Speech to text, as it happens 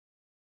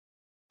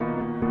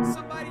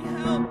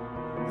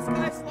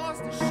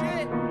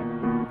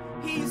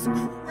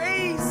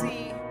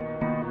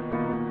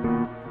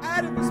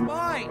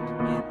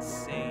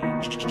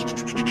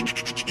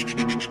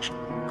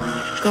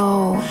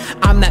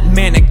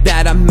manic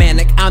that I'm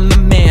manic. I'm the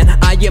man,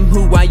 I am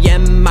who I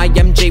am. I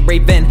am J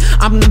Raven.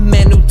 I'm the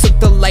man who took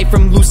the light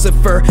from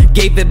Lucifer,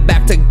 gave it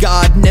back to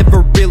God,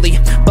 never really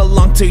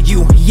belonged to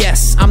you.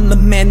 Yes, I'm the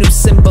man who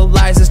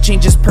symbolizes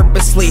changes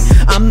purposely.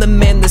 I'm the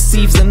man that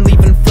deceives and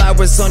leaving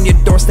flowers on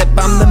your doorstep.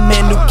 I'm the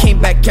man who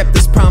came back, kept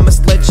his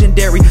promise,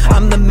 legendary.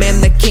 I'm the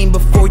man that came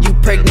before you,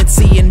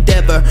 pregnancy,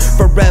 endeavor,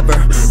 forever,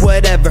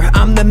 whatever.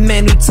 I'm the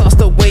man who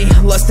tossed away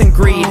lust and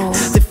greed,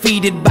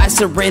 defeated by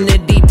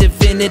serenity,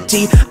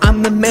 divinity.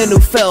 I'm the man who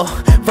fell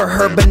for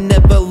her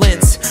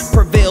benevolence,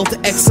 prevailed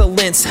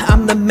excellence.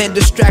 I'm the man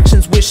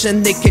distractions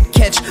wishing they could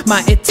catch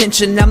my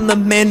attention. I'm the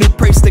man who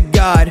prays to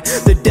God,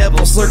 the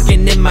devil's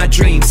lurking in my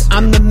dreams.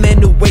 I'm the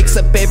man who wakes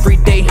up every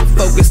day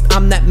focused.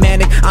 I'm that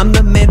manic. I'm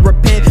the man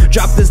repent,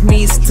 dropped his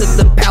knees to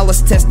the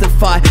palace,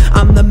 testify.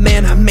 I'm the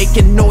man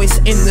making noise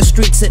in the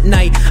streets at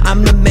night.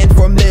 I'm the man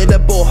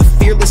formidable,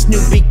 fearless,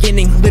 new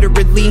beginning,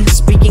 literally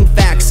speaking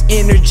facts,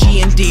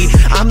 energy indeed.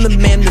 I'm the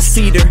man, the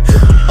cedar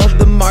of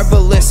the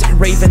marvelous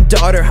raven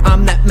daughter.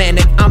 I'm that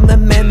manic. I'm the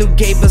man who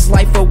gave his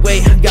life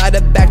away, got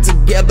it back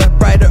together,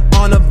 brighter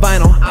on a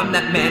vinyl. I'm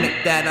that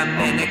manic that I'm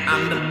manic.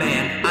 I'm the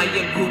man, I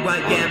am who I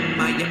am.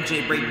 I am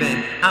J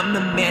Raven. I'm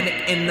the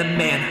manic in the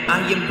man. I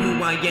am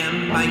who I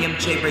am. I am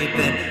J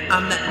Raven.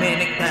 I'm that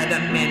manic that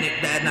I'm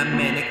manic, that I'm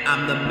manic.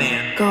 I'm the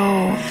man.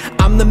 Go.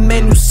 I'm the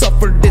man who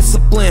suffered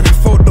discipline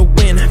for the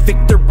win,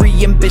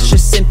 victory,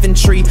 ambitious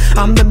infantry.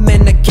 I'm the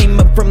man that came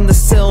up from the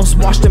cells,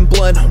 washed in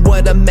blood,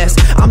 what a mess.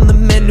 I'm the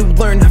man who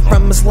learned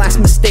from his last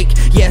mistake.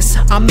 Yes,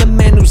 I'm the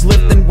man who's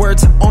lifting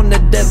words on the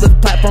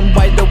deadlift platform,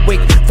 wide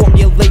awake,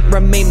 formulate,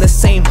 remain the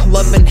same,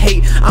 love and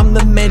hate. I'm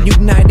the man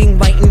uniting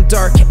light and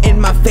dark in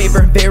my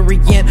favor,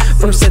 variant,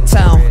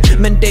 versatile,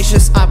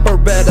 mendacious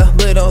operetta,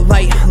 little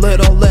light,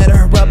 little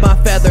letter, rub my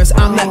feathers.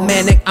 I'm that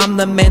manic. I'm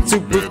the man too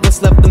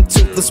ruthless, left them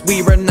toothless,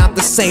 we are not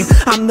the same.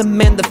 I'm the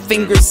man, the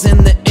fingers and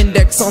the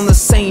index on the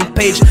same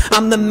page.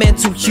 I'm the man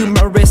too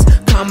humorous,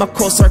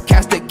 comical,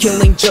 sarcastic,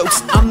 killing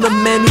jokes. I'm the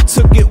man who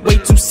took it way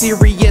too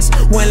serious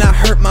when I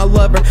hurt my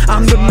lover.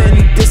 I'm the man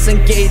who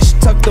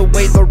disengaged, tucked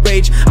away the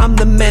rage. I'm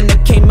the man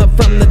that came up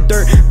from the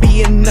dirt,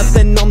 being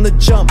nothing on the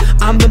jump.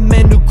 I'm the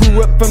man who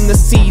grew up from the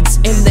seeds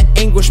in the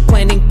anguish,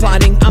 planning,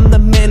 plotting. I'm the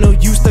man who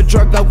used the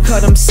drug out,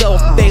 cut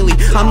himself daily.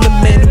 I'm the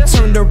man who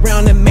turned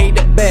around and made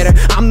it better.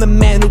 I'm the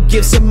man who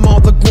gives him all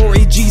the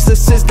glory.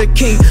 Jesus is the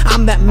king.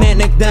 I'm that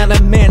manic that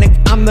I'm manic.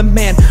 I'm the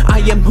man, I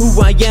am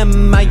who I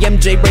am. I am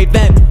J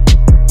Raven.